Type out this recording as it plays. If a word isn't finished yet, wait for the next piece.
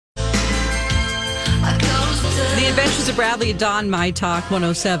Adventures of Bradley and Dawn, My Talk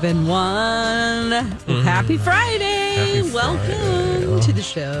 107.1. Happy Friday. Welcome to the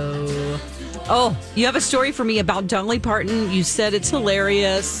show. Oh, you have a story for me about Dolly Parton. You said it's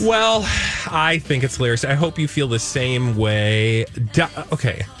hilarious. Well, I think it's hilarious. I hope you feel the same way.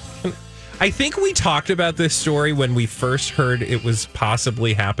 Okay. I think we talked about this story when we first heard it was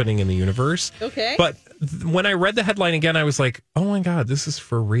possibly happening in the universe. Okay. But when I read the headline again, I was like, oh my God, this is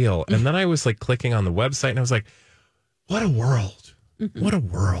for real. And then I was like clicking on the website and I was like, what a world. What a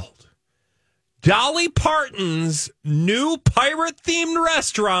world. Dolly Parton's new pirate-themed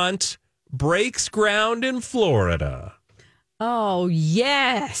restaurant breaks ground in Florida. Oh,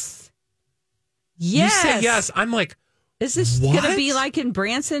 yes. Yes. You say yes. I'm like, is this going to be like in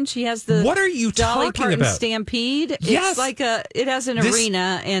Branson? She has the what are you Dolly talking Parton about? Stampede. Yes. It's like it has an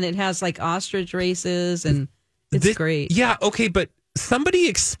arena and it has like ostrich races and it's great. Yeah, okay, but somebody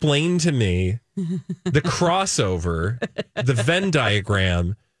explain to me the crossover, the Venn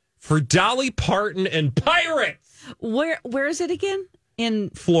diagram for Dolly Parton and pirates. Where is it again? In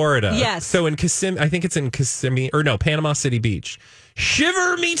Florida. Yes. So in Kissimmee, I think it's in Kissimmee, or no, Panama City Beach.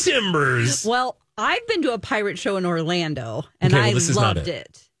 Shiver me timbers. Well, I've been to a pirate show in Orlando, and Okay, I this is loved not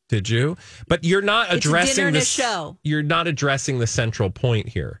it. Did you? But you're not addressing dinner and a show. You're not addressing the central point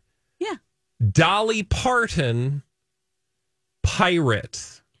here. Yeah. Dolly Parton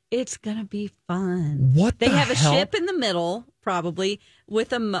pirates. It's gonna be fun. What they the have hell? a ship in the middle, probably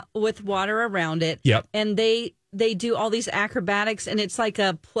with water around it. Yep. And they do all these acrobatics, and it's like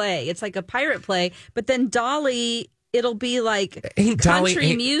a play. It's like a pirate play. But then Dolly, it'll be like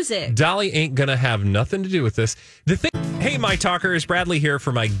country music. Dolly ain't gonna have nothing to do with this. Hey, my talkers, Bradley here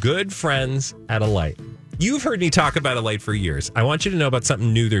for my good friends at Alight. You've heard me talk about Alight for years. I want you to know about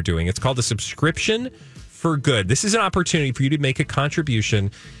something new they're doing. It's called a subscription for good. This is an opportunity for you to make a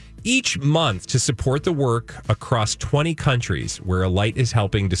contribution each month to support the work across 20 countries where Alight is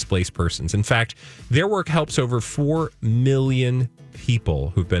helping displaced persons. In fact, their work helps over 4 million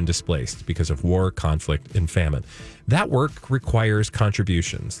people who've been displaced because of war, conflict, and famine. That work requires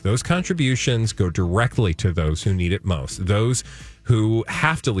contributions. Those contributions go directly to those who need it most, those who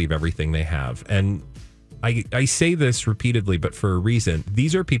have to leave everything they have. And I say this repeatedly, but for a reason.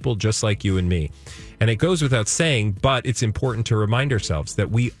 These are people just like you and me. And it goes without saying, but it's important to remind ourselves that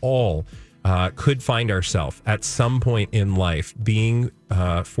we all could find ourselves at some point in life being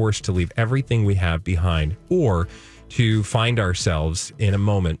forced to leave everything we have behind or to find ourselves in a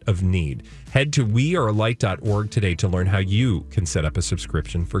moment of need. Head to wearealight.org today to learn how you can set up a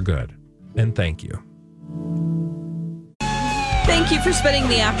subscription for good. And thank you. Thank you for spending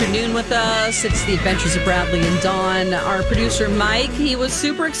the afternoon with us. It's the Adventures of Bradley and Dawn. Our producer, Mike, he was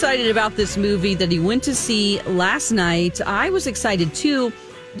super excited about this movie that he went to see last night. I was excited, too.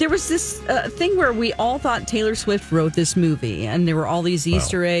 There was this thing where we all thought Taylor Swift wrote this movie, and there were all these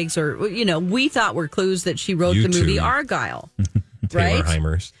Easter eggs, or, we thought were clues that she wrote the movie Argyle. Taylor right?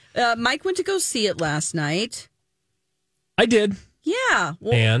 Heimers. Mike went to go see it last night. I did. Yeah.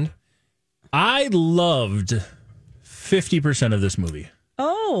 Well, And? I loved 50% of this movie.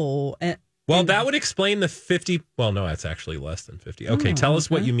 Oh. Well, that would explain the 50. Well, no, that's actually less than 50. Okay, tell us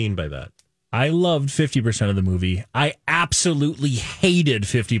what you mean by that. I loved 50% of the movie. I absolutely hated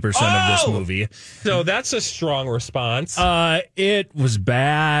 50% of this movie. So that's a strong response. It was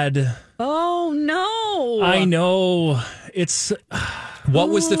bad. Oh, no. I know. It's... What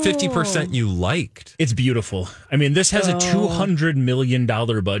was the 50% you liked? It's beautiful. I mean, this has a $200 million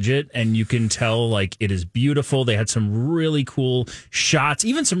budget, and you can tell, like, it is beautiful. They had some really cool shots,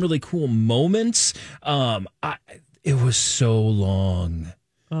 even some really cool moments. It was so long.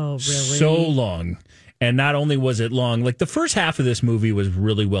 Oh, really? So long. And not only was it long, like, the first half of this movie was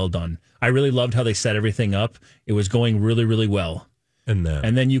really well done. I really loved how they set everything up. It was going really, really well. And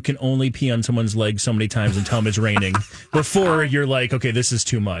then you can only pee on someone's leg so many times and tell them it's raining before you're like, okay, this is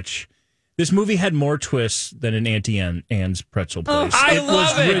too much. This movie had more twists than an Auntie Anne's pretzel place. I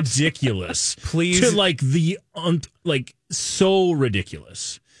love it. Ridiculous. Please. To so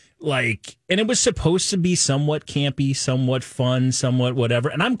ridiculous. Like, and it was supposed to be somewhat campy, somewhat fun, somewhat whatever.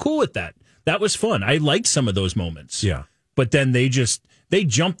 And I'm cool with that. That was fun. I liked some of those moments. Yeah. But then they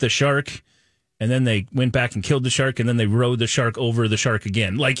jumped the shark. And then they went back and killed the shark, and then they rode the shark over the shark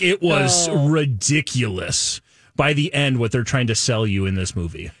again. Like, it was ridiculous by the end what they're trying to sell you in this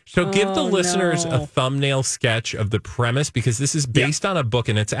movie. So give the listeners a thumbnail sketch of the premise, because this is based on a book,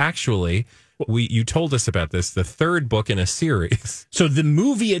 and it's actually you told us about this, the third book in a series. So the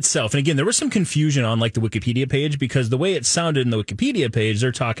movie itself, and again, there was some confusion on like the Wikipedia page because the way it sounded in the Wikipedia page,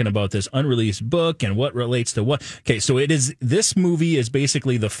 they're talking about this unreleased book and what relates to what. Okay, so this movie is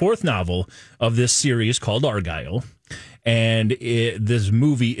basically the fourth novel of this series called Argyle. And this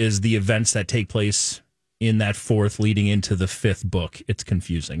movie is the events that take place in that fourth leading into the fifth book. It's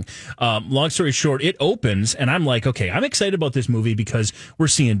confusing. Long story short, it opens and I'm like, okay, I'm excited about this movie because we're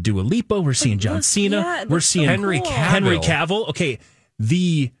seeing Dua Lipa, we're seeing John Cena, we're seeing Henry Cavill. Okay,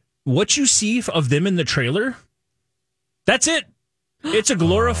 what you see of them in the trailer, that's it. It's a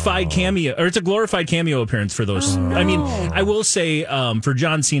glorified cameo, or it's a glorified cameo appearance for those. No. I mean, I will say for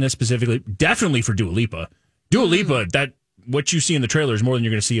John Cena specifically, definitely for Dua Lipa. Dua Lipa, that what you see in the trailer is more than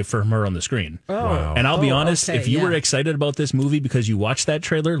you're going to see from her on the screen. Oh. Wow. And I'll be honest, okay, if you were excited about this movie because you watched that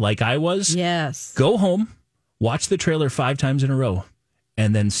trailer like I was, yes, go home, watch the trailer 5 times in a row,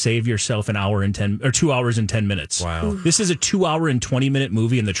 and then save yourself 2 hours and 10 minutes. Wow. This is a 2 hour and 20-minute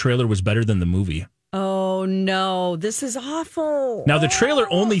movie, and the trailer was better than the movie. Oh no, this is awful. Now the trailer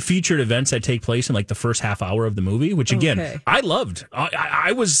only featured events that take place in like the first half hour of the movie, which again I loved.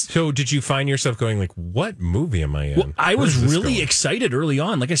 I was. So did you find yourself going like, "What movie am I in?" Well, I was really excited early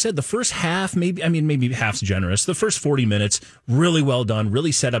on. Like I said, the first half, maybe half's generous. The first 40 minutes, really well done,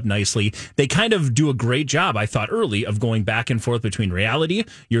 really set up nicely. They kind of do a great job, I thought, early of going back and forth between reality.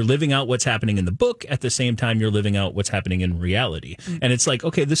 You're living out what's happening in the book at the same time you're living out what's happening in reality, and it's like,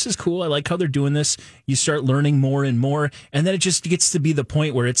 okay, this is cool. I like how they're doing this. You start learning more and more, and then it just gets to be the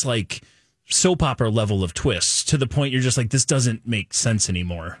point where it's like soap opera level of twists to the point you're just like, this doesn't make sense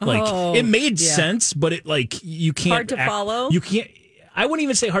anymore. Like it made sense, but it like you can't hard to follow. You can't. I wouldn't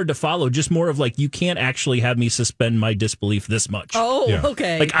even say hard to follow. Just more of like you can't actually have me suspend my disbelief this much.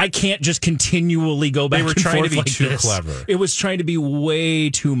 Okay. Like I can't just continually go back. They were and trying forth to be like too this. clever. It was trying to be way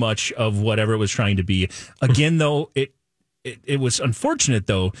too much of whatever it was trying to be. Again, though, It was unfortunate,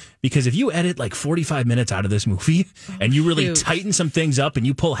 though, because if you edit like 45 minutes out of this movie and you really tighten some things up and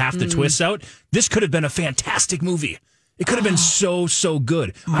you pull half the twists out, this could have been a fantastic movie. It could have been so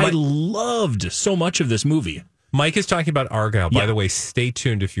good. I loved so much of this movie. Mike is talking about Argyle. By the way, stay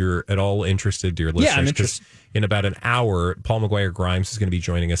tuned if you're at all interested, dear listeners. Yeah, I'm interested. In about an hour, Paul McGuire-Grimes is going to be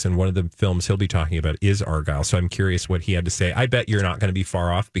joining us, and one of the films he'll be talking about is Argyle. So I'm curious what he had to say. I bet you're not going to be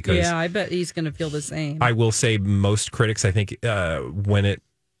far off because I bet he's going to feel the same. I will say most critics, I think, when it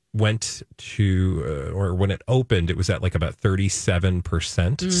went to or when it opened, it was at like about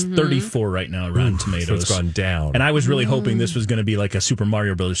 37%. It's 34 right now, Rotten Tomatoes. So it's gone down. And I was really hoping this was going to be like a Super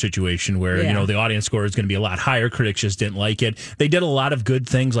Mario Brothers situation where, the audience score is going to be a lot higher. Critics just didn't like it. They did a lot of good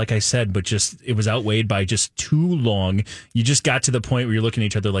things, like I said, but just it was outweighed by just too long. You just got to the point where you're looking at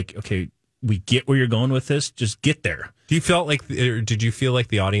each other like, okay, we get where you're going with this. Just get there. Did you feel like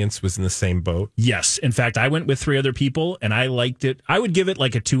the audience was in the same boat? Yes. In fact, I went with 3 other people and I liked it. I would give it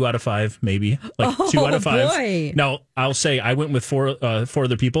like a 2 out of 5, maybe. Like 2 out of 5. Boy. No, I'll say I went with 4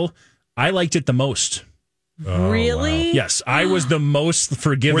 other people. I liked it the most. Really? Wow. Yes, I was the most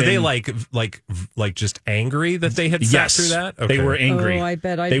forgiving. Were they like just angry that they had sat through that? Okay. They were angry. Oh, I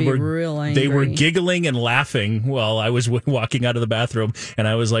bet I'd be real angry. They were giggling and laughing while I was walking out of the bathroom, and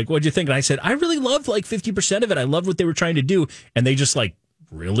I was like, "What'd you think?" And I said, "I really loved like 50% of it. I loved what they were trying to do," and they just like.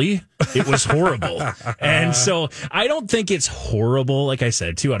 Really? It was horrible. And so I don't think it's horrible. Like I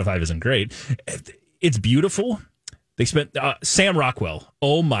said, 2 out of 5 isn't great. It's beautiful. They spent Sam Rockwell.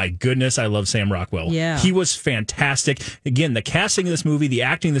 Oh my goodness, I love Sam Rockwell. Yeah. He was fantastic. Again, the casting of this movie, the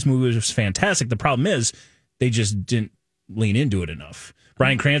acting of this movie was fantastic. The problem is they just didn't lean into it enough.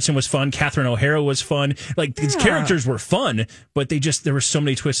 Bryan Cranston was fun. Catherine O'Hara was fun. Like these characters were fun, but there were so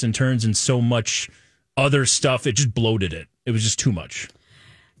many twists and turns and so much other stuff. It just bloated it. It was just too much.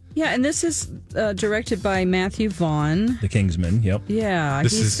 Yeah, and this is directed by Matthew Vaughn. The Kingsman, yep. Yeah,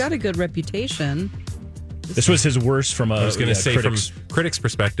 he's got a good reputation. This was his worst from I was going to say, critics. from critics'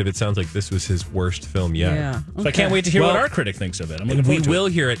 perspective, it sounds like this was his worst film yet. Yeah. Okay. So I can't wait to hear what our critic thinks of it. I'm looking forward to will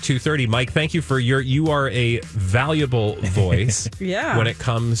it. hear at 2:30. Mike, thank you for you are a valuable voice when it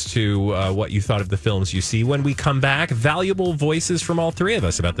comes to what you thought of the films you see. When we come back, valuable voices from all 3 of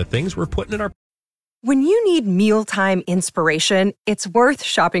us about the things we're putting in our. When you need mealtime inspiration, it's worth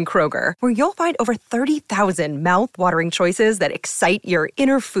shopping Kroger, where you'll find over 30,000 mouth-watering choices that excite your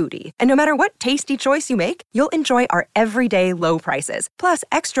inner foodie. And no matter what tasty choice you make, you'll enjoy our everyday low prices, plus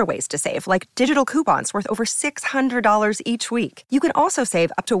extra ways to save, like digital coupons worth over $600 each week. You can also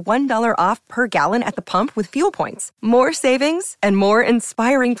save up to $1 off per gallon at the pump with fuel points. More savings and more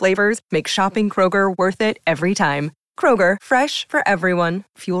inspiring flavors make shopping Kroger worth it every time. Kroger, fresh for everyone.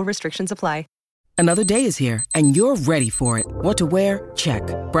 Fuel restrictions apply. Another day is here, and you're ready for it. What to wear? Check.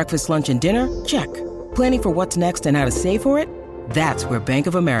 Breakfast, lunch, and dinner? Check. Planning for what's next and how to save for it? That's where Bank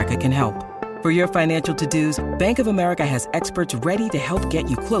of America can help. For your financial to-dos, Bank of America has experts ready to help get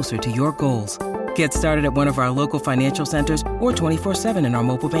you closer to your goals. Get started at one of our local financial centers or 24/7 in our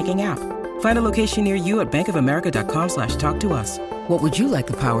mobile banking app. Find a location near you at bankofamerica.com/talktous. What would you like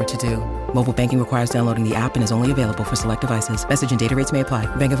the power to do? Mobile banking requires downloading the app and is only available for select devices. Message and data rates may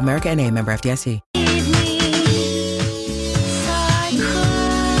apply. Bank of America N.A., member FDIC.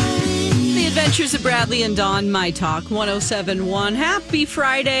 The Adventures of Bradley and Dawn, My Talk 107.1. Happy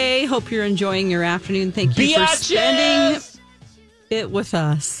Friday. Hope you're enjoying your afternoon. Thank you for spending it with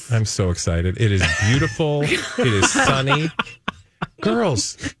us. I'm so excited. It is beautiful. It is sunny.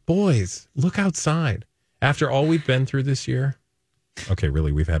 Girls, boys, look outside. After all we've been through this year. Okay,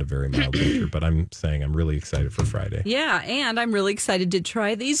 really, we've had a very mild winter, but I'm saying I'm really excited for Friday. Yeah, and I'm really excited to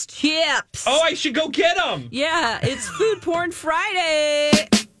try these chips. Oh, I should go get them. Yeah, it's Food Porn Friday.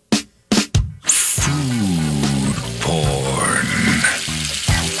 Food porn.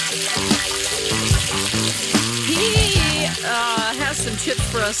 He has some chips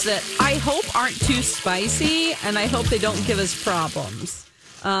for us that I hope aren't too spicy, and I hope they don't give us problems.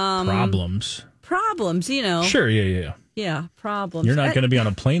 Problems, you know. Sure, yeah. Yeah, problems. You're not going to be on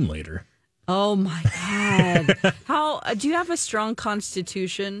a plane later. Oh, my God. How do you have a strong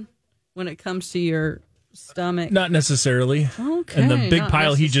constitution when it comes to your stomach? Not necessarily. Okay. And the big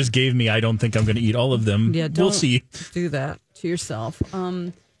pile he just gave me, I don't think I'm going to eat all of them. Yeah, we'll see. Do that to yourself.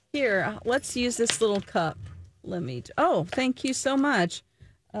 Here, let's use this little cup. Oh, thank you so much.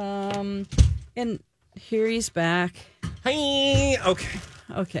 And here he's back. Hi.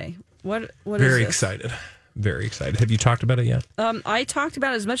 Okay. What is Very this? excited. Very excited. Have you talked about it yet? I talked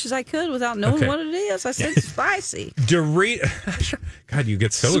about it as much as I could without knowing what it is. I said spicy. God, you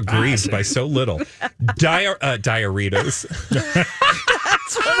get so aggrieved by so little. Diarrhetas.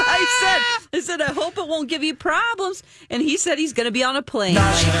 That's what I said. I said, I hope it won't give you problems. And he said he's going to be on a plane.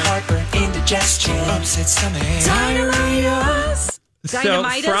 Nausea, heartburn, indigestion, upset stomach, Dynamitis. So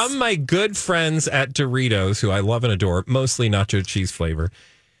from my good friends at Doritos, who I love and adore, mostly nacho cheese flavor,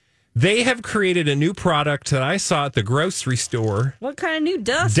 they have created a new product that I saw at the grocery store. What kind of new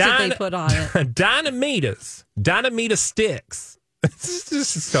dust did they put on it? Dynamita sticks. This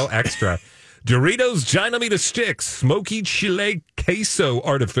is so extra. Doritos Dynamita sticks, smoky chile queso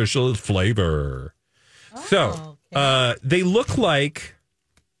artificial flavor. So they look like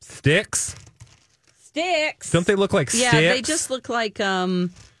sticks. Sticks. Don't they look like sticks? Yeah, they just look like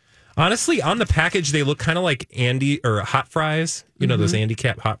Honestly, on the package, they look kind of like hot fries. You know, those Andy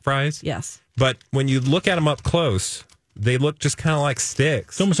Cap hot fries? Yes. But when you look at them up close, they look just kind of like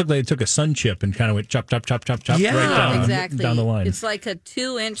sticks. It's almost like they took a sun chip and kind of went chop, chop, chop, chop, chop Yeah. right down the line. It's like a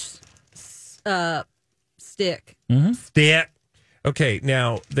 2-inch stick. Stick. Okay,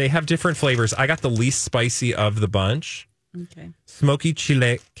 now they have different flavors. I got the least spicy of the bunch. Okay. Smoky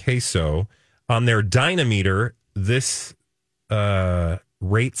chile queso. On their Dynameter, this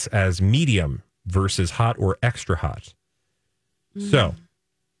rates as medium versus hot or extra hot. So,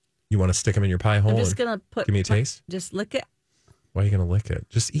 you want to stick them in your pie hole? I'm just going to give me a taste? Just lick it. Why are you going to lick it?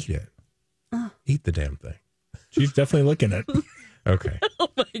 Just eat it. Eat the damn thing. She's definitely licking it. Okay. Oh,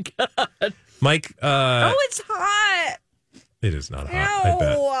 my God. Mike. It's hot. It is not hot, I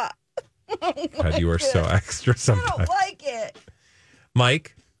bet. God, you are so extra sometimes. I don't like it.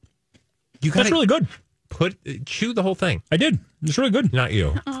 Mike. That's really good. Chew the whole thing. I did. It's really good. Not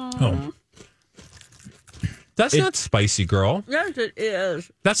you. Oh. That's not spicy, girl. Yes, it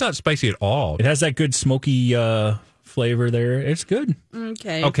is. That's not spicy at all. It has that good smoky flavor there. It's good.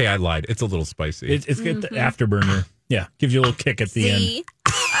 Okay. Okay, I lied. It's a little spicy. It's got the afterburner. Yeah, gives you a little kick at the end.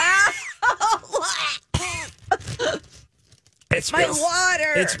 It's My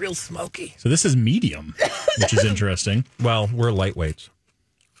water. It's real smoky. So this is medium, which is interesting. Well, we're lightweights.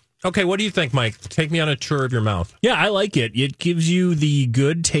 Okay, what do you think, Mike? Take me on a tour of your mouth. Yeah, I like it. It gives you the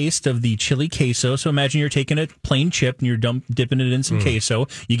good taste of the chili queso. So imagine you're taking a plain chip and you're dipping it in some queso.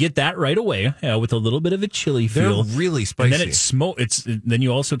 You get that right away with a little bit of a chili feel. They're really spicy. And then then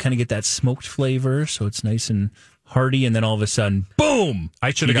you also kind of get that smoked flavor, so it's nice and hearty. And then all of a sudden, boom!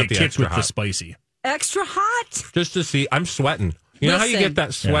 I should have got the kicked extra with hot. the spicy. Extra hot? Just to see. I'm sweating. You know how you get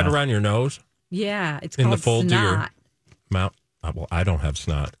that sweat around your nose? Yeah, it's in called the fold snot. of your mouth. Well, I don't have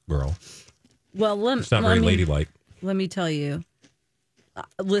snot, girl. Well, It's not very ladylike. Let me tell you.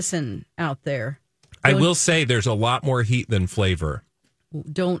 Listen out there. I will say there's a lot more heat than flavor.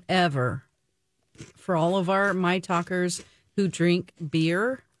 Don't ever, for all of our My Talkers who drink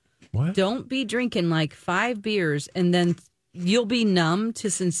beer, What? don't be drinking like 5 beers and then you'll be numb to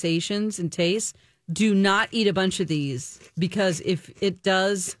sensations and tastes. Do not eat a bunch of these because if it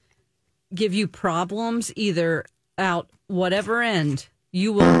does give you problems, either out whatever end,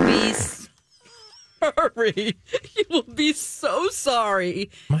 you will be sorry. You will be so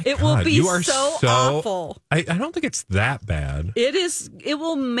sorry. My it God, will be you are so awful. I don't think it's that bad. It is. It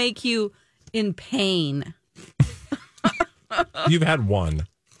will make you in pain. You've had one.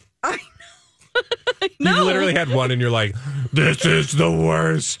 I know. You literally had one, and you're like, "This is the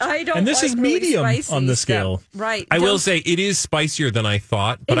worst." I don't. And this is really medium spicy on the stuff. scale. Right. I will Don't- say it is spicier than I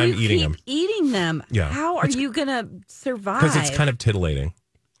thought, but and I'm you eating keep them Eating them. Yeah. How are you gonna survive? because it's kind of titillating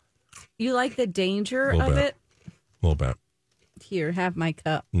You like the danger Little of bit. it? a little bit. Here, have my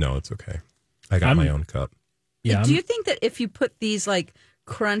cup. No, it's okay. I got my own cup. Yeah, Do you think that if you put these, like,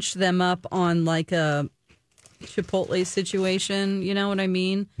 crunch them up on like a Chipotle situation, you know what I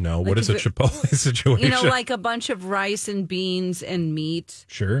mean? No, Like what is a if it- Chipotle situation? You know, like a bunch of rice and beans and meat.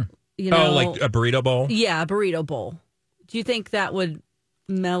 sure. You know, like a burrito bowl? yeah, a burrito bowl. Do you think that would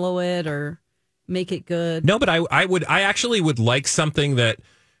mellow it or make it good? No, but I actually would like something that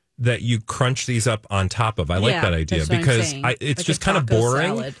you crunch these up on top of. I like Yeah, that idea that's what I'm because saying. it's Like just a kind of taco boring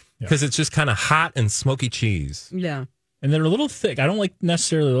salad. because it's just kind of hot and smoky cheese. Yeah. And they're a little thick. I don't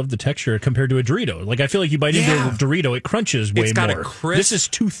necessarily love the texture compared to a Dorito. Like I feel like you bite into a Dorito, it crunches way It's got a more. crisp- This is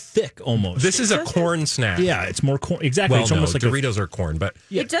too thick almost. This is a corn snack. yeah, it's more corn. Exactly. Well, it's no, almost like Doritos are corn, but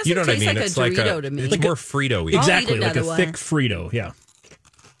It doesn't you know what I taste mean. like It's a like Dorito to me. It's Like more Frito-y. exactly eat like a another thick one. Frito. Yeah.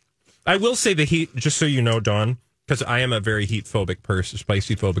 I will say the heat, just so you know, Dawn, because I am a very heat-phobic person,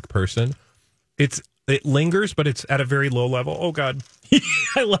 spicy-phobic person. It lingers, but it's at a very low level. Oh, God.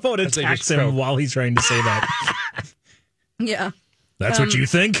 I love how it As I attacks just him spoke. while he's trying to say that. Yeah. That's what you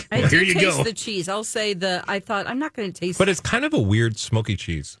think? I Well, did here you taste go. the cheese. I'll say I thought I'm not going to taste But it's kind of a weird smoky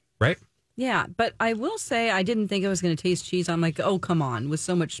cheese, right? Yeah, but I will say I didn't think it was going to taste cheese. I'm like, oh, come on, with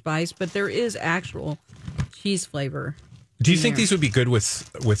so much spice. But there is actual cheese flavor. Do you think these would be good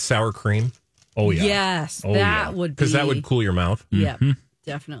with sour cream? Oh, yeah. Yes, Oh, that yeah. would be. Because that would cool your mouth. Yeah,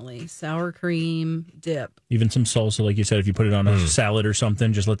 definitely. Sour cream dip. Even some salsa, like you said, if you put it on a salad or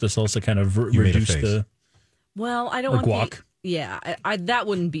something, just let the salsa kind of You made a reduce face. the. Well, I don't Or want guac. yeah, I that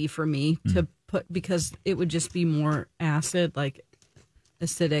wouldn't be for me to put because it would just be more acid, like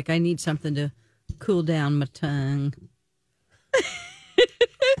acidic. I need something to cool down my tongue.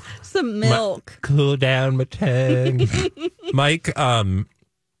 Some milk. Cool down my tongue. Mike, are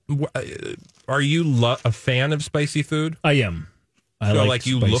you a fan of spicy food? I am. I So, like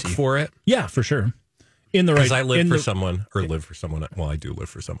you spicy. look for it? Yeah, for sure. In the right. Because I live in for the- someone, or live for someone. Well, I do live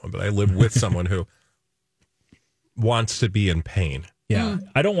for someone, but I live with someone who wants to be in pain. Yeah,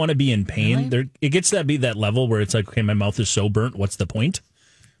 I don't want to be in pain. Really? There, it gets to be that level where it's like, okay, my mouth is so burnt. What's the point?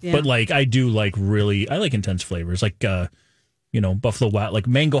 Yeah. But like, I do like I like intense flavors, like Buffalo Wild, like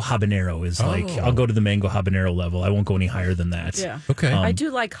mango habanero is like I'll go to the mango habanero level. I won't go any higher than that. Yeah. Okay. I do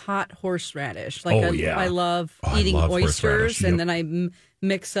like hot horseradish. Like Oh, yeah. I love Oh, I eating love oysters, horseradish, and yep. then I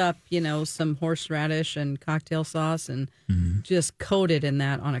mix up, some horseradish and cocktail sauce, and just coat it in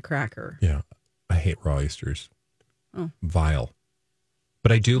that on a cracker. Yeah. I hate raw oysters. Oh. Vile.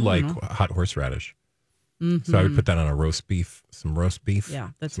 But I do like hot horseradish. So I would put that on a roast beef, some roast beef. Yeah,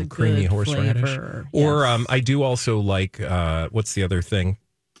 that's some a creamy good horseradish. flavor. Or Yes. I do also like, what's the other thing?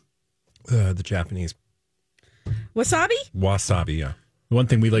 The Japanese Wasabi? wasabi, yeah. The one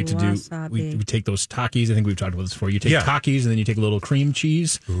thing we like to do, Wasabi. we take those Takis. I think we've talked about this before. You take Yeah. Takis and then you take a little cream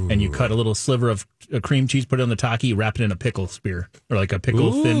cheese and you cut a little sliver of cream cheese, put it on the Taki, wrap it in a pickle spear or like a thin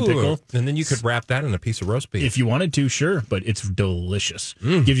pickle. And then you could wrap that in a piece of roast beef. If you wanted to, sure, but it's delicious.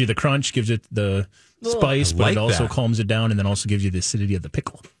 Gives you the crunch, gives it the spice, I but like it also that. calms it down and then also gives you the acidity of the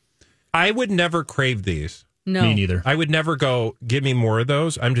pickle. I would never crave these. No. Me neither. I would never go, give me more of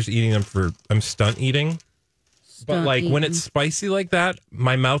those. I'm just eating them I'm stunt eating. But Stunt like when eating. it's spicy like that,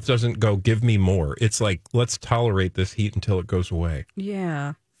 my mouth doesn't go, give me more. It's like, let's tolerate this heat until it goes away.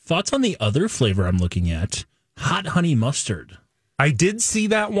 Yeah. Thoughts on the other flavor I'm looking at? Hot honey mustard. I did see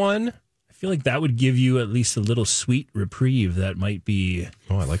that one. I feel like that would give you at least a little sweet reprieve. That might be.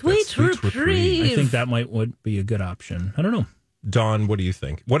 Oh, I like Sweet that. Sweet reprieve. I think that would be a good option. I don't know. Dawn, what do you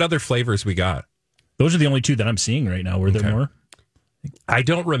think? What other flavors we got? Those are the only two that I'm seeing right now. Were there Okay. more? I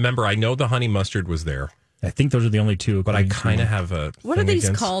don't remember. I know the honey mustard was there, I think those are the only two. but I kind of have a. What are thing these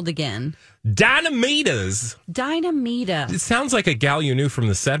against- called again? Dynamitas. Dynamita. It sounds like a gal you knew from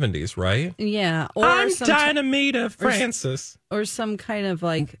the 70s, right? Yeah. Or I'm some Dynamita Francis. or some kind of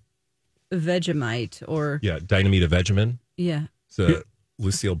like Vegemite or Yeah, Dynamita Vegemin. yeah. It's a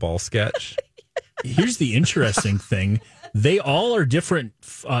Lucille Ball sketch. Here's the interesting thing. They all are different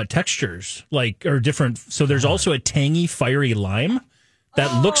textures, or different. So there's also a tangy, fiery lime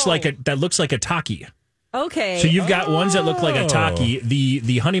that looks like a Taki. Okay. So you've got ones that look like a Taki.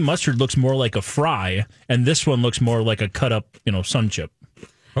 The honey mustard looks more like a fry, and this one looks more like a cut up, sun chip.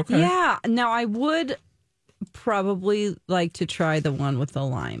 Okay. Yeah. Now I would probably like to try the one with the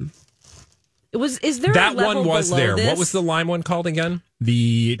lime. Is there that a level one was below there? This? What was the lime one called again?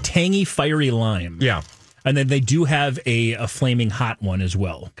 The tangy, fiery lime. Yeah. And then they do have a flaming hot one as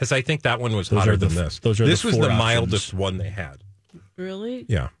well. Because I think that one was hotter than this. This was the mildest one they had. Really?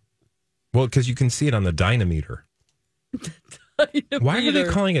 Yeah. Well, because you can see it on the dynameter. Why are they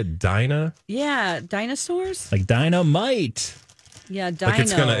calling it Dyna? Yeah, dinosaurs? Like dynamite. Yeah, dino. Like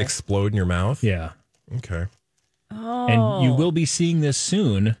it's going to explode in your mouth? Yeah. Okay. Oh. And you will be seeing this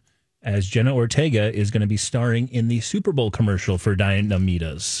soon, as Jenna Ortega is going to be starring in the Super Bowl commercial for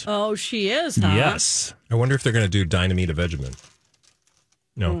Dynamitas. Oh, she is, huh? Yes. I wonder if they're going to do Dynamita Vegemin.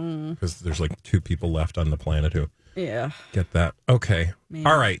 No, because there's like 2 people left on the planet who get that. Okay. Man.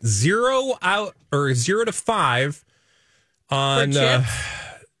 All right. 0 to 5 on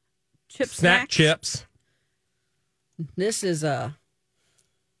Chip snack chips. This is a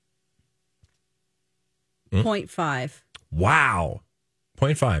 0.5. Wow.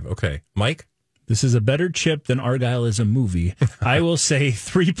 0.5. Okay. Mike? This is a better chip than Argyle is a movie. I will say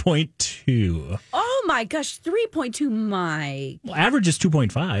 3.2. Oh my gosh, 3.2, Mike. Well, average is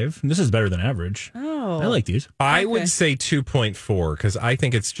 2.5. This is better than average. Oh. I like these. I would say 2.4 because I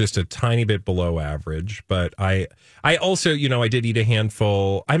think it's just a tiny bit below average. But I also, I did eat a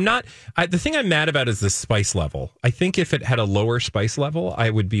handful. The thing I'm mad about is the spice level. I think if it had a lower spice level, I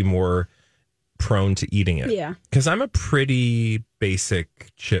would be more prone to eating it. Yeah. Because I'm a pretty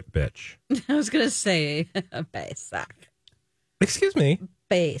basic chip bitch. I was going to say basic. Excuse me.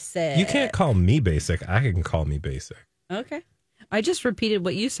 Basic. You can't call me basic. I can call me basic. Okay. I just repeated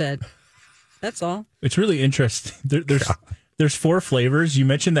what you said. That's all. It's really interesting. There's 4 flavors. You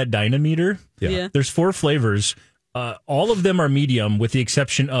mentioned that Dynameter. Yeah. There's 4 flavors. All of them are medium, with the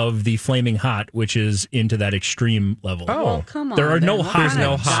exception of the flaming hot, which is into that extreme level. Oh, well, come on. There are then. no What hot. kind There's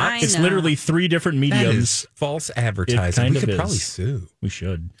no of hot. Dyna? It's literally 3 different that mediums. is false advertising. kind We of could is. probably sue. We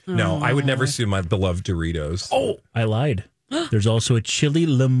should. No, I would never sue my beloved Doritos. Oh, I lied. There's also a chili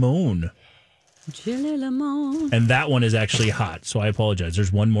limon, Chili lemon. and that one is actually hot. So I apologize.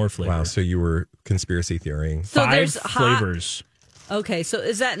 There's one more flavor. Wow, so you were conspiracy theorying. So 5 there's hot. flavors. Okay, so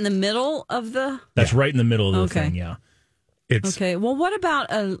is that in the middle of the? That's right in the middle of the Okay. thing. Yeah. It's Okay, well, what about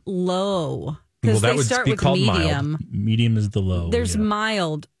a low? Well, Because that they would start be with called mild. medium. Medium is the low. There's yeah.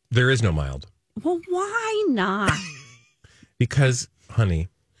 mild. There is no mild Well, why not? because, honey.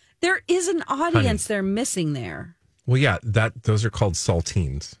 There is an audience they're missing there. Well, yeah, those are called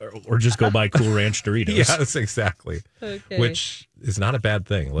saltines. Or just go buy Cool Ranch Doritos. Yes, exactly. Okay. Which is not a bad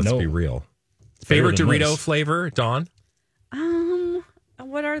thing. Let's No. be real. better Favorite than Dorito this. flavor, Dawn?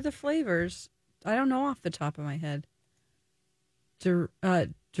 What are the flavors? I don't know off the top of my head.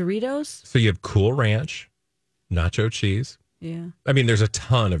 Doritos? So you have Cool Ranch, nacho cheese. Yeah. I mean, there's a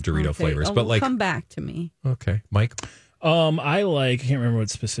ton of Dorito flavors, but well, come back to me. okay, Mike. I can't remember what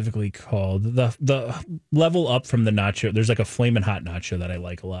it's specifically called. The level up from the nacho. There's like a flaming hot nacho that I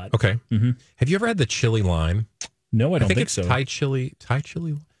like a lot. Okay. Mm-hmm. Have you ever had the chili lime? No, I don't think it's so. Thai chili,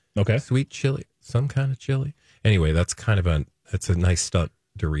 Okay. sweet chili, some kind of chili. Anyway, that's it's a nice stunt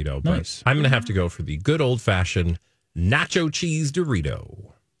Dorito. But Nice. I'm going to have to go for the good old fashioned nacho cheese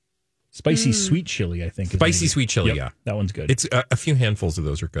Dorito. Spicy sweet chili, I think. is Spicy maybe- sweet chili, Yep, yeah. That one's good. It's a few handfuls of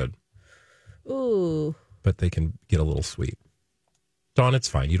those are good, Ooh. but they can get a little sweet. Dawn, it's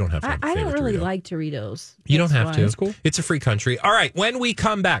fine. You don't have to have a I don't favorite really Dorito. like Doritos. You don't That's have why. to. That's cool. It's a free country. All right. When we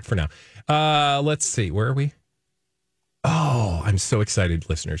come back for now, let's see. Where are we? Oh, I'm so excited,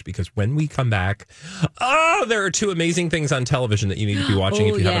 listeners, because when we come back, there are 2 amazing things on television that you need to be watching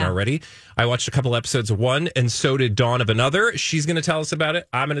if you haven't already. I watched a couple episodes of one, and so did Dawn of another. She's going to tell us about it.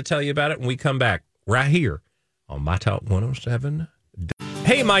 I'm going to tell you about it when we come back right here on My Talk 107.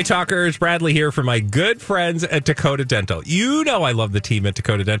 Hey, My Talkers, Bradley here for my good friends at Dakota Dental. You know I love the team at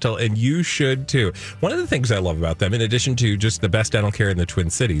Dakota Dental, and you should too. One of the things I love about them, in addition to just the best dental care in the Twin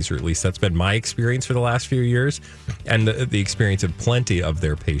Cities, or at least that's been my experience for the last few years, and the experience of plenty of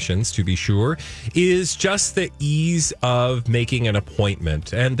their patients, to be sure, is just the ease of making an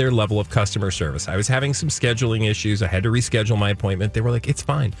appointment and their level of customer service. I was having some scheduling issues. I had to reschedule my appointment. They were like, it's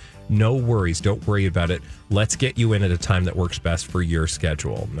fine. No worries. Don't worry about it. Let's get you in at a time that works best for your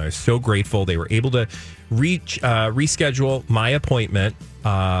schedule. And I was so grateful they were able to reschedule my appointment,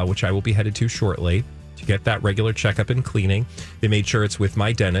 which I will be headed to shortly, to get that regular checkup and cleaning. They made sure it's with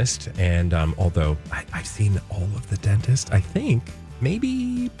my dentist. And although I've seen all of the dentists, I think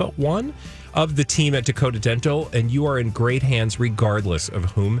maybe but one of the team at Dakota Dental, and you are in great hands regardless of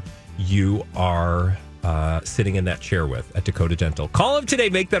whom you are sitting in that chair with at Dakota Dental. Call them today.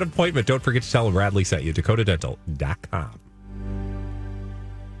 Make that appointment. Don't forget to tell them Bradley sent you. DakotaDental.com.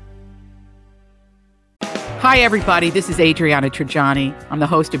 Hi, everybody. This is Adriana Trajani. I'm the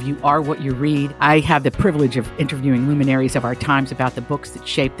host of You Are What You Read. I have the privilege of interviewing luminaries of our times about the books that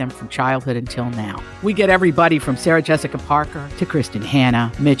shaped them from childhood until now. We get everybody from Sarah Jessica Parker to Kristen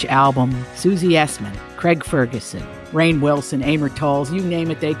Hanna, Mitch Albom, Susie Essman, Craig Ferguson, Rainn Wilson, Amor Tolls, you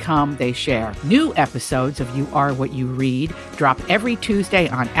name it, they come, they share. New episodes of You Are What You Read drop every Tuesday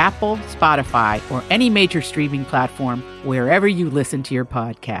on Apple, Spotify, or any major streaming platform wherever you listen to your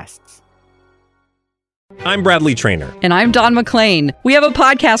podcasts. I'm Bradley Trainer. And I'm Don McClain. We have a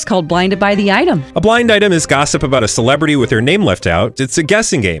podcast called Blinded by the Item. A blind item is gossip about a celebrity with their name left out. It's a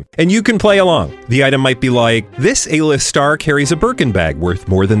guessing game, and you can play along. The item might be like, this A-list star carries a Birkin bag worth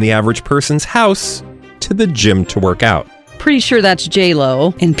more than the average person's house to the gym to work out. Pretty sure that's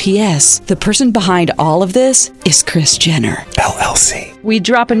J-Lo. And P.S. the person behind all of this is Kris Jenner, LLC. We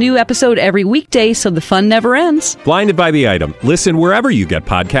drop a new episode every weekday so the fun never ends. Blinded by the Item. Listen wherever you get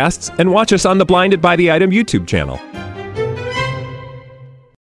podcasts and watch us on the Blinded by the Item YouTube channel.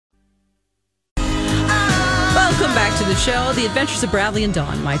 Welcome back to the show, The Adventures of Bradley and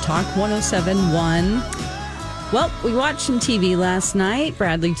Dawn, My Talk 107.1. Well, we watched some TV last night.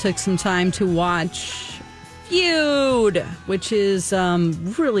 Bradley took some time to watch Feud, which is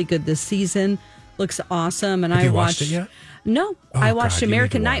really good this season. Looks awesome. And Have I you watched it yet? No, I watched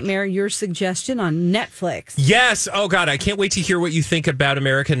American Nightmare, your suggestion on Netflix. Yes. Oh, God. I can't wait to hear what you think about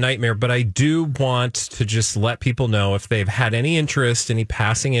American Nightmare, but I do want to just let people know if they've had any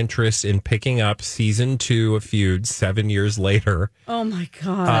passing interest in picking up season 2 of Feud 7 years later. Oh, my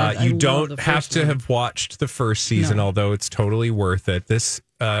God. You don't have to have watched the first season, although it's totally worth it. This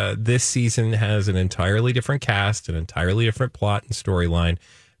season has an entirely different cast, an entirely different plot and storyline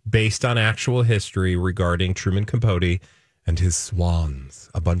based on actual history regarding Truman Capote and his swans,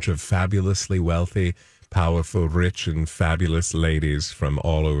 a bunch of fabulously wealthy, powerful, rich, and fabulous ladies from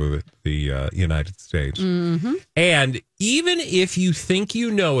all over the United States. Mm-hmm. And even if you think you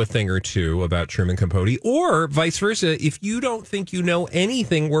know a thing or two about Truman Capote, or vice versa, if you don't think you know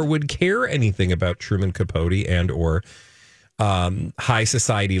anything or would care anything about Truman Capote and or high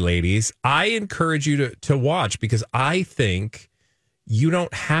society ladies, I encourage you to watch, because I think you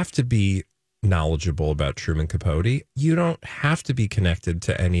don't have to be knowledgeable about Truman Capote. You don't have to be connected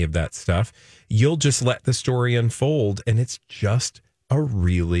to any of that stuff. You'll just let the story unfold, and it's just a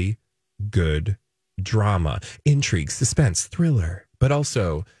really good drama. Intrigue, suspense, thriller, but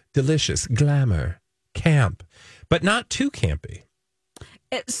also delicious glamour, camp, but not too campy.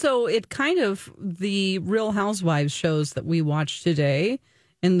 So it kind of the Real Housewives shows that we watch today,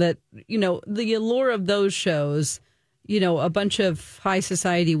 and that, the allure of those shows, a bunch of high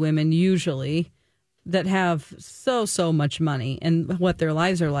society women usually that have so much money and what their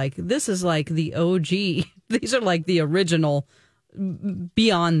lives are like. This is like the OG. These are like the original,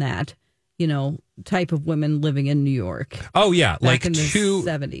 beyond that, type of women living in New York. Oh, yeah. Back Like in the to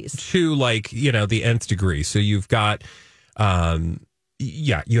 70s. To like, the nth degree. So you've got,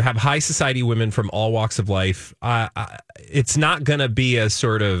 you have high society women from all walks of life. It's not going to be a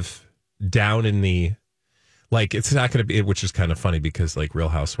sort of down in the, like, it's not going to be, which is kind of funny because, like, Real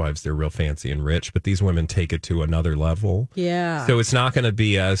Housewives, they're real fancy and rich, but these women take it to another level. Yeah. So it's not going to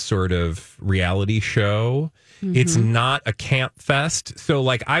be a sort of reality show. Mm-hmm. It's not a camp fest. So,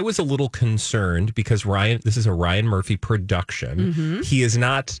 like, I was a little concerned because this is a Ryan Murphy production. Mm-hmm. He is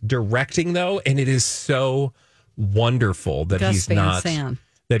not directing, though, and it is so wonderful that Gus Van Sant.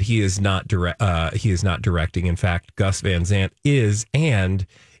 That he is not directing. In fact, Gus Van Sant is, and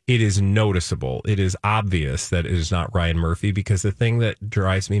it is noticeable. It is obvious that it is not Ryan Murphy, because the thing that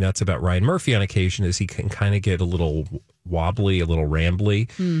drives me nuts about Ryan Murphy on occasion is he can kind of get a little wobbly, a little rambly,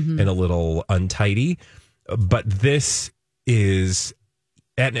 and a little untidy. But this is,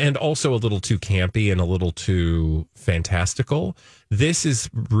 and also a little too campy and a little too fantastical. This is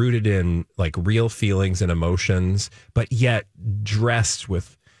rooted in like real feelings and emotions, but yet dressed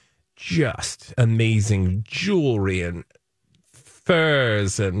with just amazing jewelry and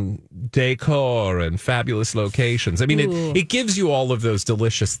furs and decor and fabulous locations. I mean, it gives you all of those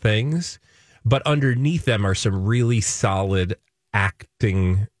delicious things, but underneath them are some really solid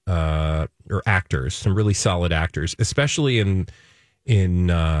acting or actors, some really solid actors, especially in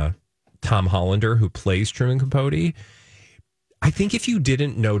Tom Hollander, who plays Truman Capote. I think if you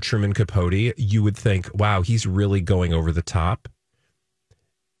didn't know Truman Capote, you would think, wow, he's really going over the top.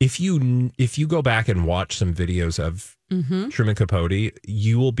 If you go back and watch some videos of Truman Capote,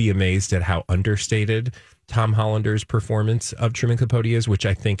 you will be amazed at how understated Tom Hollander's performance of Truman Capote is, which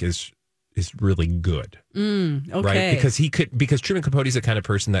I think is really good. Okay. Right? Because Truman Capote is the kind of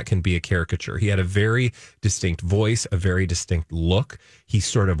person that can be a caricature. He had a very distinct voice, a very distinct look. He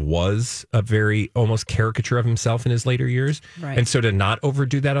sort of was a very almost caricature of himself in his later years. Right. And so to not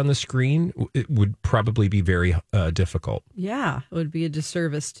overdo that on the screen, it would probably be very difficult. Yeah, it would be a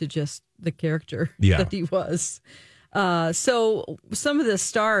disservice to just the character Yeah. that he was. So some of the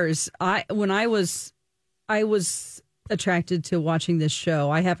stars, I was attracted to watching this show.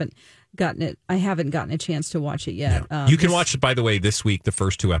 I haven't gotten a chance to watch it yet. Yeah. You can watch it, by the way, this week, the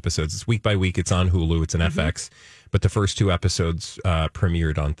first 2 episodes. It's week by week. It's on Hulu. It's an FX. But the first 2 episodes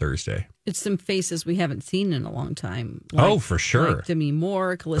premiered on Thursday. It's some faces we haven't seen in a long time. Oh, for sure. Like Demi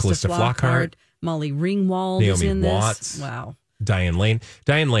Moore, Callista Flockhart, Flockhart, Molly Ringwald is in Naomi Watts. this. Wow. Diane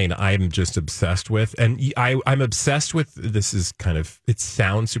Lane, I'm just obsessed with. And I'm obsessed with, this is kind of, it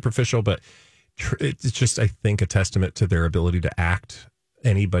sounds superficial, but it's just, I think, a testament to their ability to act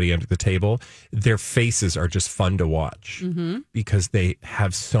anybody under the table. Their faces are just fun to watch because they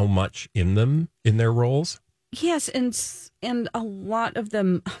have so much in them in their roles. Yes, and a lot of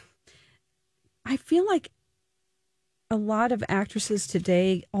them, I feel like a lot of actresses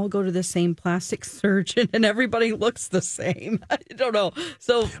today all go to the same plastic surgeon and everybody looks the same. I don't know.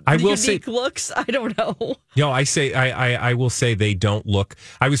 So I will say looks, I don't know. No, I will say they don't look.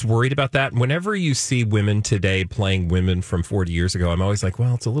 I was worried about that. Whenever you see women today playing women from 40 years ago, I'm always like,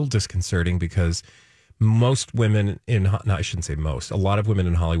 well, it's a little disconcerting because most women I shouldn't say most, a lot of women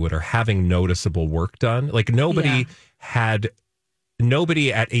in Hollywood are having noticeable work done. Like nobody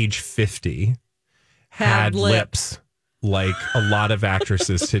at age 50 had lips like a lot of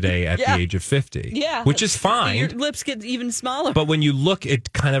actresses today at the age of 50. Yeah. Which is fine. Your lips get even smaller. But when you look,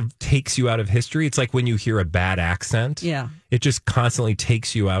 it kind of takes you out of history. It's like when you hear a bad accent. Yeah. It just constantly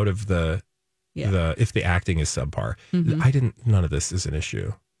takes you out of if the acting is subpar. None of this is an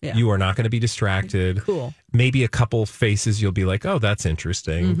issue. Yeah. You are not going to be distracted. Cool. Maybe a couple faces you'll be like, oh, that's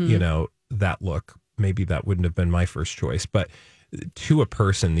interesting. You know, that look. Maybe that wouldn't have been my first choice. But to a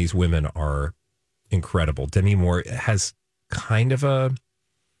person, these women are incredible. Demi Moore has kind of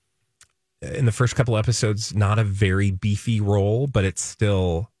in the first couple episodes, not a very beefy role, but it's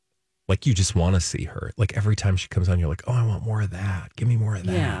still like you just want to see her. Like every time she comes on, you're like, oh, I want more of that. Give me more of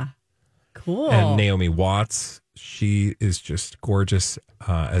that. Yeah. Cool. And Naomi Watts, she is just gorgeous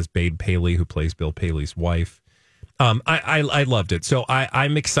as Babe Paley, who plays Bill Paley's wife. I loved it. So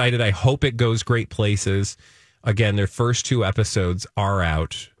I'm excited. I hope it goes great places. Again, their first 2 episodes are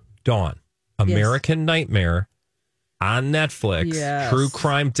out. Dawn. American Nightmare on Netflix. Yes. True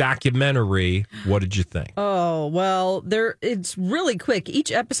crime documentary. What did you think? Oh, well, it's really quick.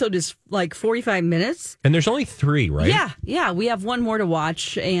 Each episode is like 45 minutes. And there's only 3, right? Yeah. We have one more to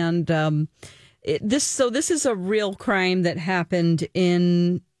watch. And this is a real crime that happened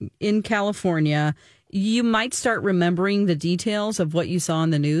in California. You might start remembering the details of what you saw in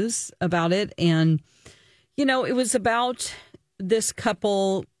the news about it. And, you know, it was about this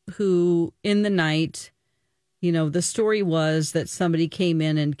couple who in the night, you know, the story was that somebody came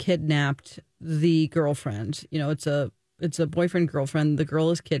in and kidnapped the girlfriend. You know, it's a boyfriend girlfriend. The girl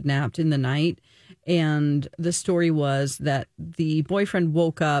is kidnapped in the night. And the story was that the boyfriend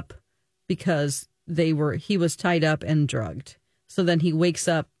woke up because he was tied up and drugged. So then he wakes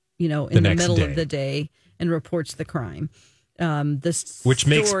up, you know, in the middle of the day and reports the crime. Which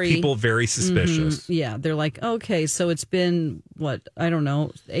makes people very suspicious. Yeah, they're like, okay, so it's been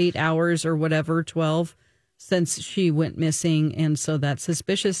 8 hours or whatever, 12 since she went missing, and so that's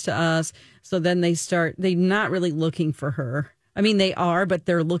suspicious to us. So then they're not really looking for her. I mean, they are, but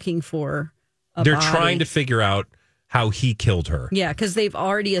they're looking for They're body. trying to figure out how he killed her. Yeah, because they've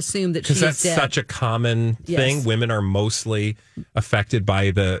already assumed that she's dead. Because that's such a common thing. Yes. Women are mostly affected by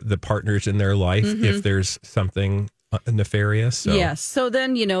the partners in their life if there's something nefarious. So. Yes. So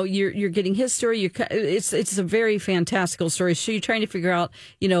then, you know, you're getting his story. It's a very fantastical story. So you're trying to figure out,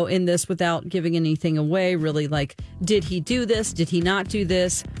 you know, in this without giving anything away, really, like, did he do this? Did he not do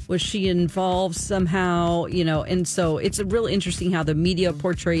this? Was she involved somehow? You know, and so it's really interesting how the media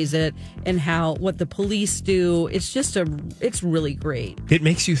portrays it and what the police do. It's really great. It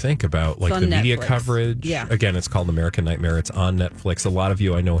makes you think about like the media Netflix. coverage. Yeah. Again, it's called American Nightmare. It's on Netflix. A lot of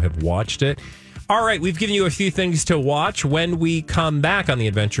you I know have watched it. All right, we've given you a few things to watch. When we come back on the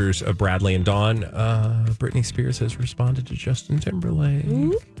adventures of Bradley and Dawn, Britney Spears has responded to Justin Timberlake.